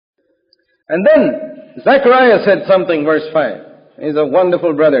And then Zechariah said something, verse 5. He's a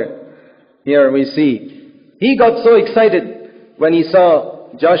wonderful brother. Here we see. He got so excited when he saw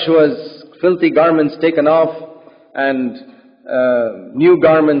Joshua's filthy garments taken off and new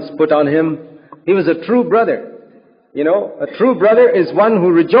garments put on him. He was a true brother. You know, a true brother is one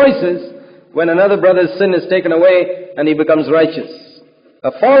who rejoices when another brother's sin is taken away and he becomes righteous.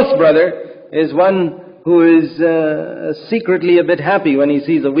 A false brother is one who is secretly a bit happy when he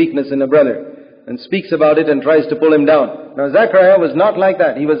sees a weakness in a brother and speaks about it and tries to pull him down. Now Zechariah was not like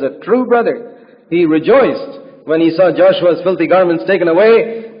that. He was a true brother. He rejoiced when he saw Joshua's filthy garments taken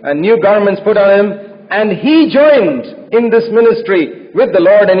away and new garments put on him, and he joined in this ministry with the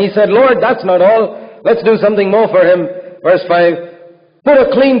Lord, and he said, Lord, that's not all. Let's do something more for him. Verse 5, put a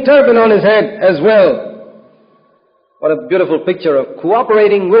clean turban on his head as well. What a beautiful picture of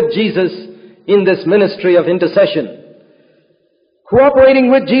cooperating with Jesus in this ministry of intercession. Cooperating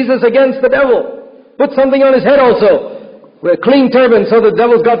with Jesus against the devil. Put something on his head also. With a clean turban so the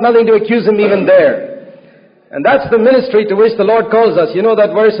devil's got nothing to accuse him even there. And that's the ministry to which the Lord calls us. You know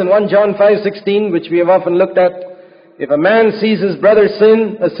that verse in 1 John 5:16, which we have often looked at? If a man sees his brother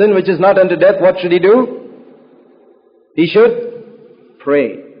sin, a sin which is not unto death, what should he do? He should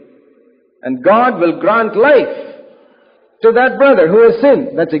pray. And God will grant life to that brother who has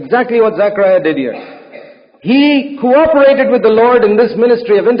sinned. That's exactly what Zechariah did here. He cooperated with the Lord in this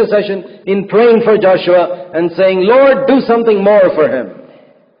ministry of intercession in praying for Joshua and saying, Lord, do something more for him.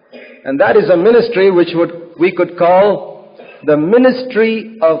 And that is a ministry which we could call the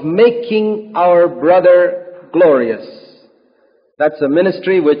ministry of making our brother glorious. That's a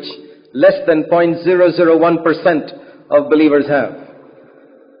ministry which less than 0.001% of believers have.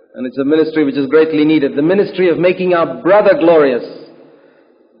 And it's a ministry which is greatly needed. The ministry of making our brother glorious.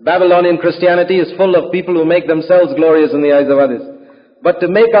 Babylonian Christianity is full of people who make themselves glorious in the eyes of others. But to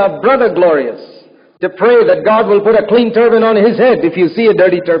make our brother glorious, to pray that God will put a clean turban on his head if you see a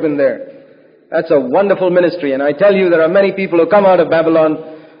dirty turban there. That's a wonderful ministry. And I tell you, there are many people who come out of Babylon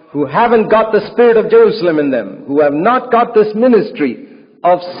who haven't got the spirit of Jerusalem in them, who have not got this ministry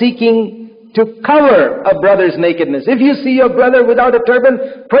of seeking to cover a brother's nakedness. If you see your brother without a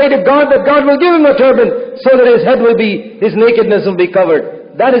turban, pray to God that God will give him a turban so that his nakedness will be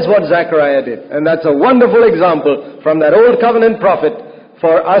covered. That is what Zechariah did. And that's a wonderful example from that old covenant prophet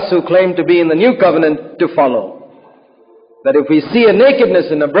for us who claim to be in the new covenant to follow. That if we see a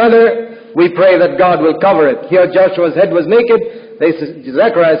nakedness in a brother, we pray that God will cover it. Here Joshua's head was naked.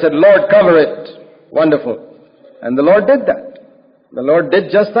 Zechariah said, Lord, cover it. Wonderful. And the Lord did that. The Lord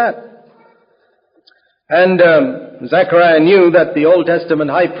did just that. And Zechariah knew that the Old Testament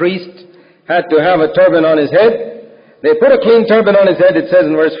high priest had to have a turban on his head. They put a clean turban on his head, it says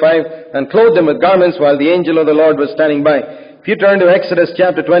in verse 5, and clothed him with garments while the angel of the Lord was standing by. If you turn to Exodus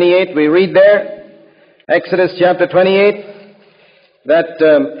chapter 28, we read there, Exodus chapter 28, that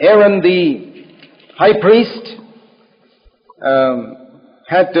Aaron the high priest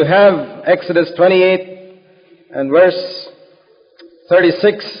had to have, Exodus 28 and verse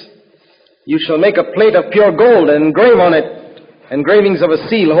 36, you shall make a plate of pure gold and engrave on it engravings of a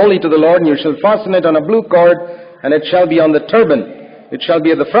seal holy to the Lord, and you shall fasten it on a blue cord, and it shall be on the turban. It shall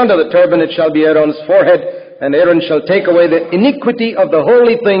be at the front of the turban, it shall be Aaron's forehead, and Aaron shall take away the iniquity of the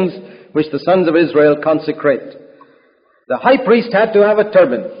holy things which the sons of Israel consecrate. The high priest had to have a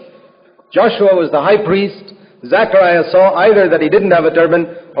turban. Joshua was the high priest. Zechariah saw either that he didn't have a turban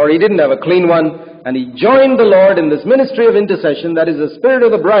or he didn't have a clean one, and he joined the Lord in this ministry of intercession, that is the spirit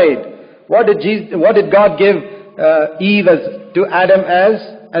of the bride. What did God give Eve to Adam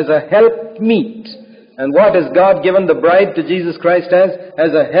as a helpmeet? And what has God given the bride to Jesus Christ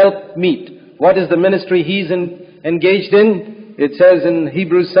as a helpmeet? What is the ministry he's engaged in? It says in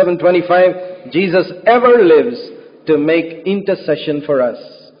Hebrews 7:25, Jesus ever lives to make intercession for us.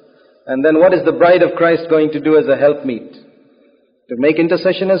 And then what is the bride of Christ going to do as a helpmeet? To make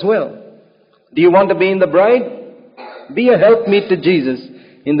intercession as well. Do you want to be in the bride? Be a helpmeet to Jesus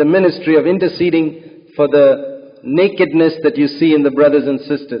in the ministry of interceding for the nakedness that you see in the brothers and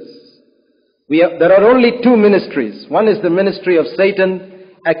sisters. There are only two ministries. One is the ministry of Satan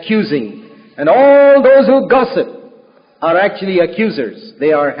accusing. And all those who gossip are actually accusers.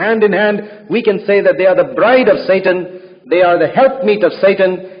 They are hand in hand. We can say that they are the bride of Satan. They are the helpmeet of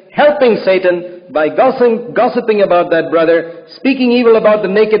Satan, helping Satan by gossiping about that brother, speaking evil about the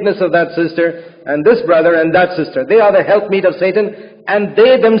nakedness of that sister, and this brother and that sister. They are the helpmeet of Satan, and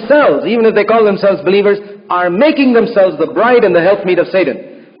they themselves, even if they call themselves believers, are making themselves the bride and the helpmeet of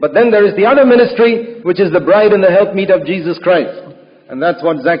Satan. But then there is the other ministry, which is the bride and the helpmeet of Jesus Christ. And that's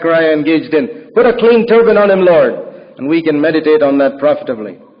what Zechariah engaged in. Put a clean turban on him, Lord. And we can meditate on that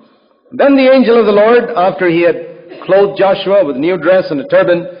profitably. Then the angel of the Lord, after he had clothed Joshua with a new dress and a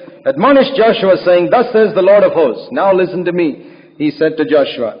turban, admonished Joshua, saying, Thus says the Lord of hosts, now listen to me. He said to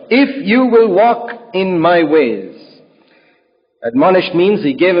Joshua, if you will walk in my ways. Admonished means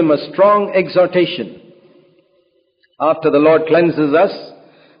he gave him a strong exhortation. After the Lord cleanses us,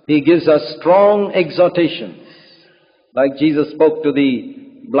 he gives us strong exhortations. Like Jesus spoke to the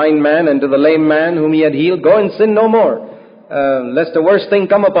blind man and to the lame man whom he had healed, go and sin no more, lest a worse thing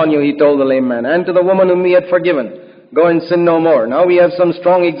come upon you, he told the lame man. And to the woman whom he had forgiven, go and sin no more. Now we have some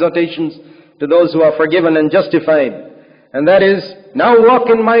strong exhortations to those who are forgiven and justified. And that is, now walk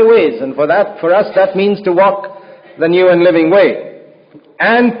in my ways. And for us, that means to walk the new and living way.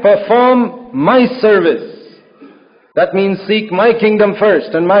 And perform my service. That means seek my kingdom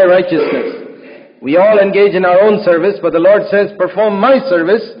first and my righteousness. We all engage in our own service, but the Lord says, perform my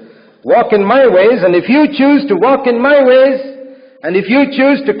service, walk in my ways, and if you choose to walk in my ways, and if you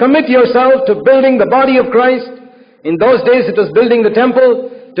choose to commit yourself to building the body of Christ, in those days it was building the temple,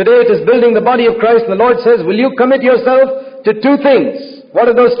 today it is building the body of Christ, and the Lord says, will you commit yourself to two things? What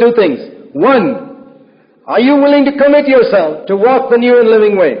are those two things? One, are you willing to commit yourself to walk the new and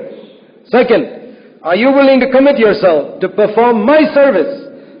living way? Second, are you willing to commit yourself to perform my service,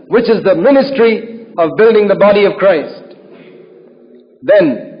 which is the ministry of building the body of Christ?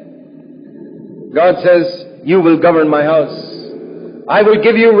 Then God says, you will govern my house. I will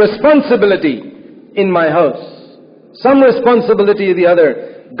give you responsibility in my house. Some responsibility or the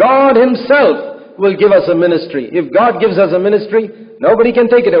other. God himself will give us a ministry. If God gives us a ministry, nobody can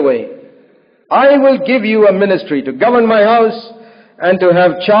take it away. I will give you a ministry to govern my house and to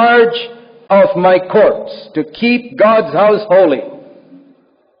have charge of my courts, to keep God's house holy.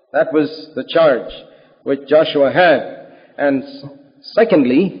 That was the charge which Joshua had. And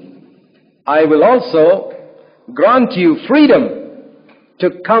secondly, I will also grant you freedom to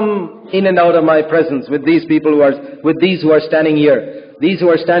come in and out of my presence with these people with these who are standing here. These who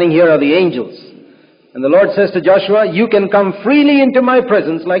are standing here are the angels. And the Lord says to Joshua, you can come freely into my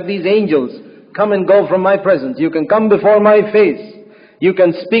presence like these angels come and go from my presence. You can come before my face. You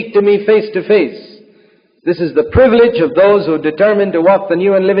can speak to me face to face. This is the privilege of those who determine to walk the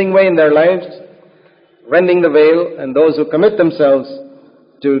new and living way in their lives, rending the veil, and those who commit themselves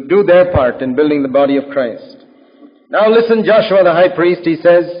to do their part in building the body of Christ. Now listen, Joshua the high priest, he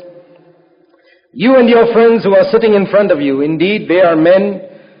says, you and your friends who are sitting in front of you, indeed they are men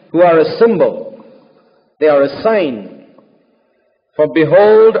who are a symbol. They are a sign. For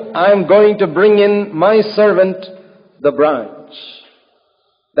behold, I am going to bring in my servant, the branch.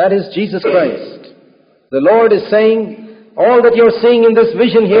 That is Jesus Christ. The Lord is saying, all that you're seeing in this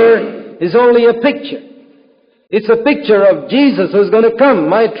vision here is only a picture. It's a picture of Jesus who's going to come,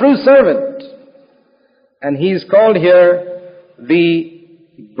 my true servant. And he's called here the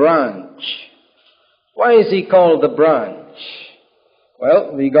branch. Why is he called the branch?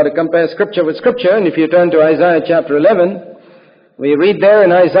 Well, we've got to compare Scripture with Scripture, and if you turn to Isaiah chapter 11, we read there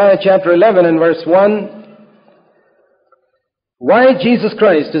in Isaiah chapter 11 and verse 1, why Jesus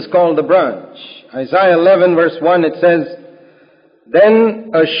Christ is called the branch. Isaiah 11 verse 1, it says,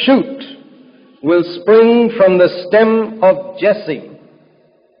 then a shoot will spring from the stem of Jesse.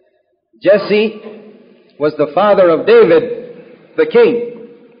 Jesse was the father of David, the king.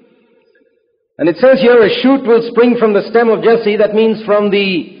 And it says here, a shoot will spring from the stem of Jesse. That means from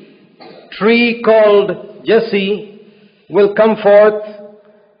the tree called Jesse will come forth,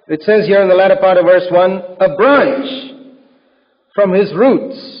 it says here in the latter part of verse 1, a branch from his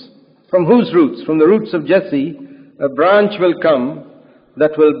roots. From whose roots? From the roots of Jesse, a branch will come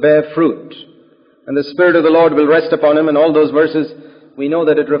that will bear fruit. And the Spirit of the Lord will rest upon him. And all those verses, we know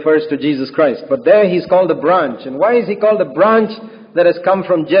that it refers to Jesus Christ. But there he's called a branch. And why is he called a branch that has come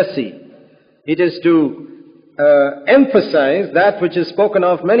from Jesse? It is to emphasize that which is spoken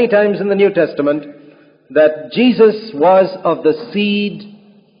of many times in the New Testament, that Jesus was of the seed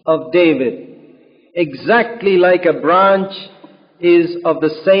of David. Exactly like a branch is of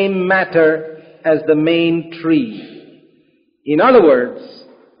the same matter as the main tree. In other words,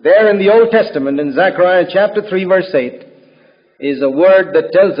 there in the Old Testament, in Zechariah chapter 3 verse 8, is a word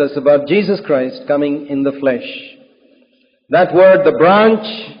that tells us about Jesus Christ coming in the flesh. That word, the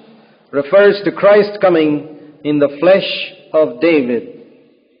branch, refers to Christ coming in the flesh of David.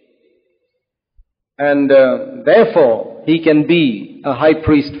 And therefore, he can be a high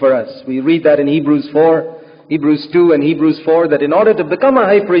priest for us. We read that in Hebrews 2 and Hebrews 4, that in order to become a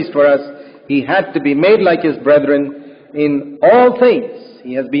high priest for us, he had to be made like his brethren in all things.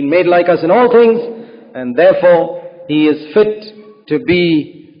 He has been made like us in all things, and therefore he is fit to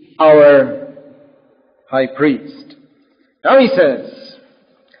be our high priest. Now he says,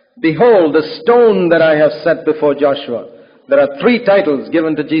 Behold, the stone that I have set before Joshua. There are three titles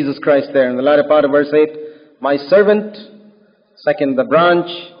given to Jesus Christ there in the latter part of verse 8. My servant, second, the branch,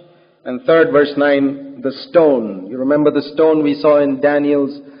 and third, verse 9, the stone. You remember the stone we saw in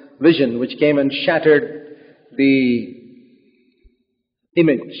Daniel's vision, which came and shattered the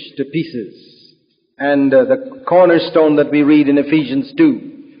image to pieces. And the cornerstone that we read in Ephesians 2.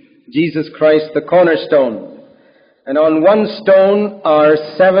 Jesus Christ, the cornerstone. And on one stone are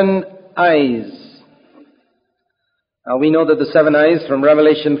 7 eyes. Now we know that the 7 eyes from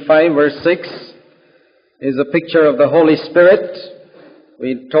Revelation 5 verse 6 is a picture of the Holy Spirit.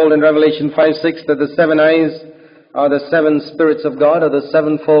 We told in Revelation 5:6 that the 7 eyes are the 7 spirits of God, or the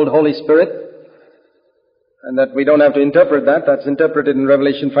sevenfold Holy Spirit. And that we don't have to interpret that. That's interpreted in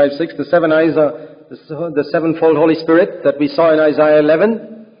Revelation 5:6. The 7 eyes are the sevenfold Holy Spirit that we saw in Isaiah 11.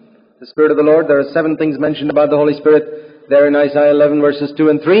 The Spirit of the Lord. There are 7 things mentioned about the Holy Spirit there in Isaiah 11 verses 2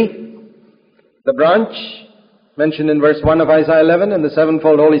 and 3. The branch mentioned in verse 1 of Isaiah 11, and the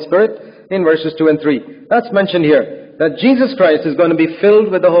sevenfold Holy Spirit in verses 2 and 3. That's mentioned here, that Jesus Christ is going to be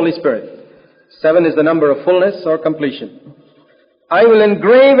filled with the Holy Spirit. 7 is the number of fullness or completion. I will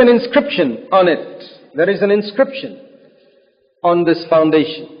engrave an inscription on it. There is an inscription on this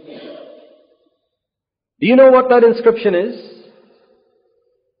foundation. Do you know what that inscription is?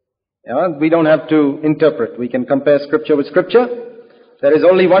 Yeah, we don't have to interpret. We can compare Scripture with Scripture. There is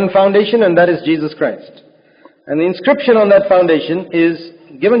only one foundation, and that is Jesus Christ. And the inscription on that foundation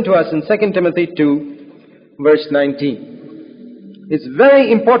is given to us in 2 Timothy 2, verse 19. It's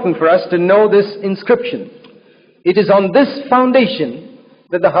very important for us to know this inscription. It is on this foundation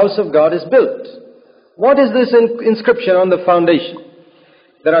that the house of God is built. What is this inscription on the foundation?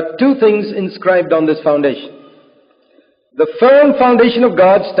 There are 2 things inscribed on this foundation. The firm foundation of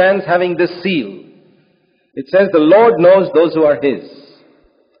God stands having this seal. It says, the Lord knows those who are His.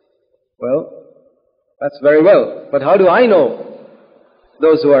 Well, that's very well. But how do I know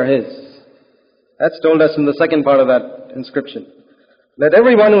those who are His? That's told us in the second part of that inscription. Let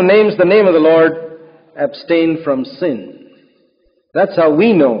everyone who names the name of the Lord abstain from sin. That's how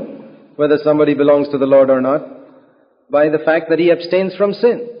we know whether somebody belongs to the Lord or not, by the fact that he abstains from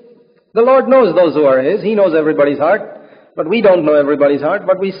sin. The Lord knows those who are His. He knows everybody's heart. But we don't know everybody's heart,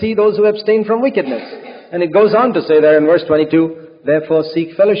 but we see those who abstain from wickedness. And it goes on to say there in verse 22, therefore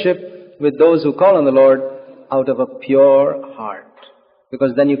seek fellowship with those who call on the Lord out of a pure heart.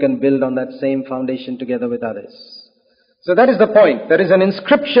 Because then you can build on that same foundation together with others. So that is the point. There is an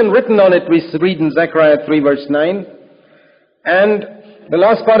inscription written on it, we read in Zechariah 3 verse 9. And the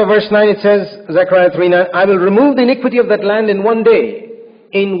last part of verse 9 it says, Zechariah 3:9, I will remove the iniquity of that land in one day.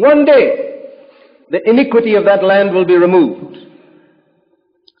 In one day. The iniquity of that land will be removed.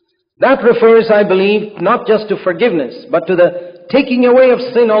 That refers, I believe, not just to forgiveness, but to the taking away of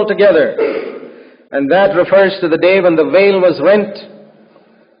sin altogether. And that refers to the day when the veil was rent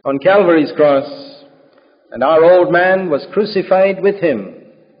on Calvary's cross, and our old man was crucified with Him,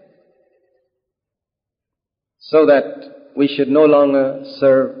 so that we should no longer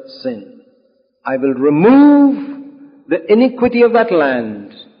serve sin. I will remove the iniquity of that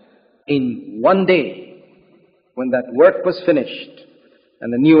land in one day, when that work was finished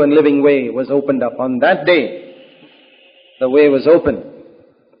and the new and living way was opened up. On that day, the way was open.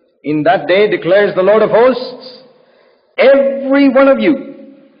 In that day, declares the Lord of hosts, every one of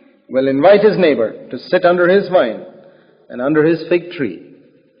you will invite his neighbor to sit under his vine and under his fig tree.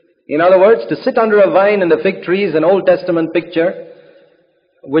 In other words, to sit under a vine and a fig tree is an Old Testament picture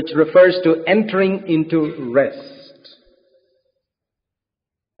which refers to entering into rest.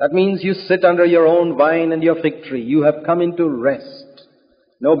 That means you sit under your own vine and your fig tree. You have come into rest.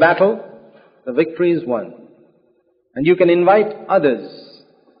 No battle. The victory is won. And you can invite others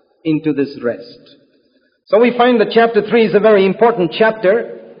into this rest. So we find that chapter 3 is a very important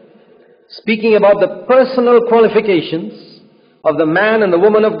chapter, speaking about the personal qualifications of the man and the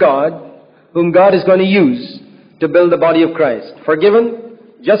woman of God, whom God is going to use to build the body of Christ. Forgiven,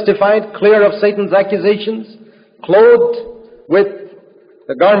 justified, clear of Satan's accusations, clothed with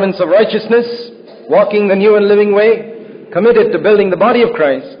the garments of righteousness, walking the new and living way, committed to building the body of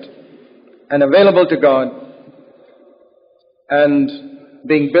Christ, and available to God, and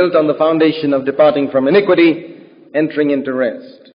being built on the foundation of departing from iniquity, entering into rest.